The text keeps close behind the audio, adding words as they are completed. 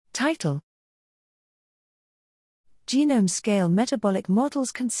Title: Genome-scale metabolic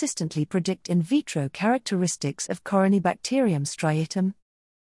models consistently predict in vitro characteristics of Corynebacterium striatum.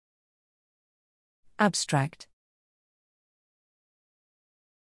 Abstract: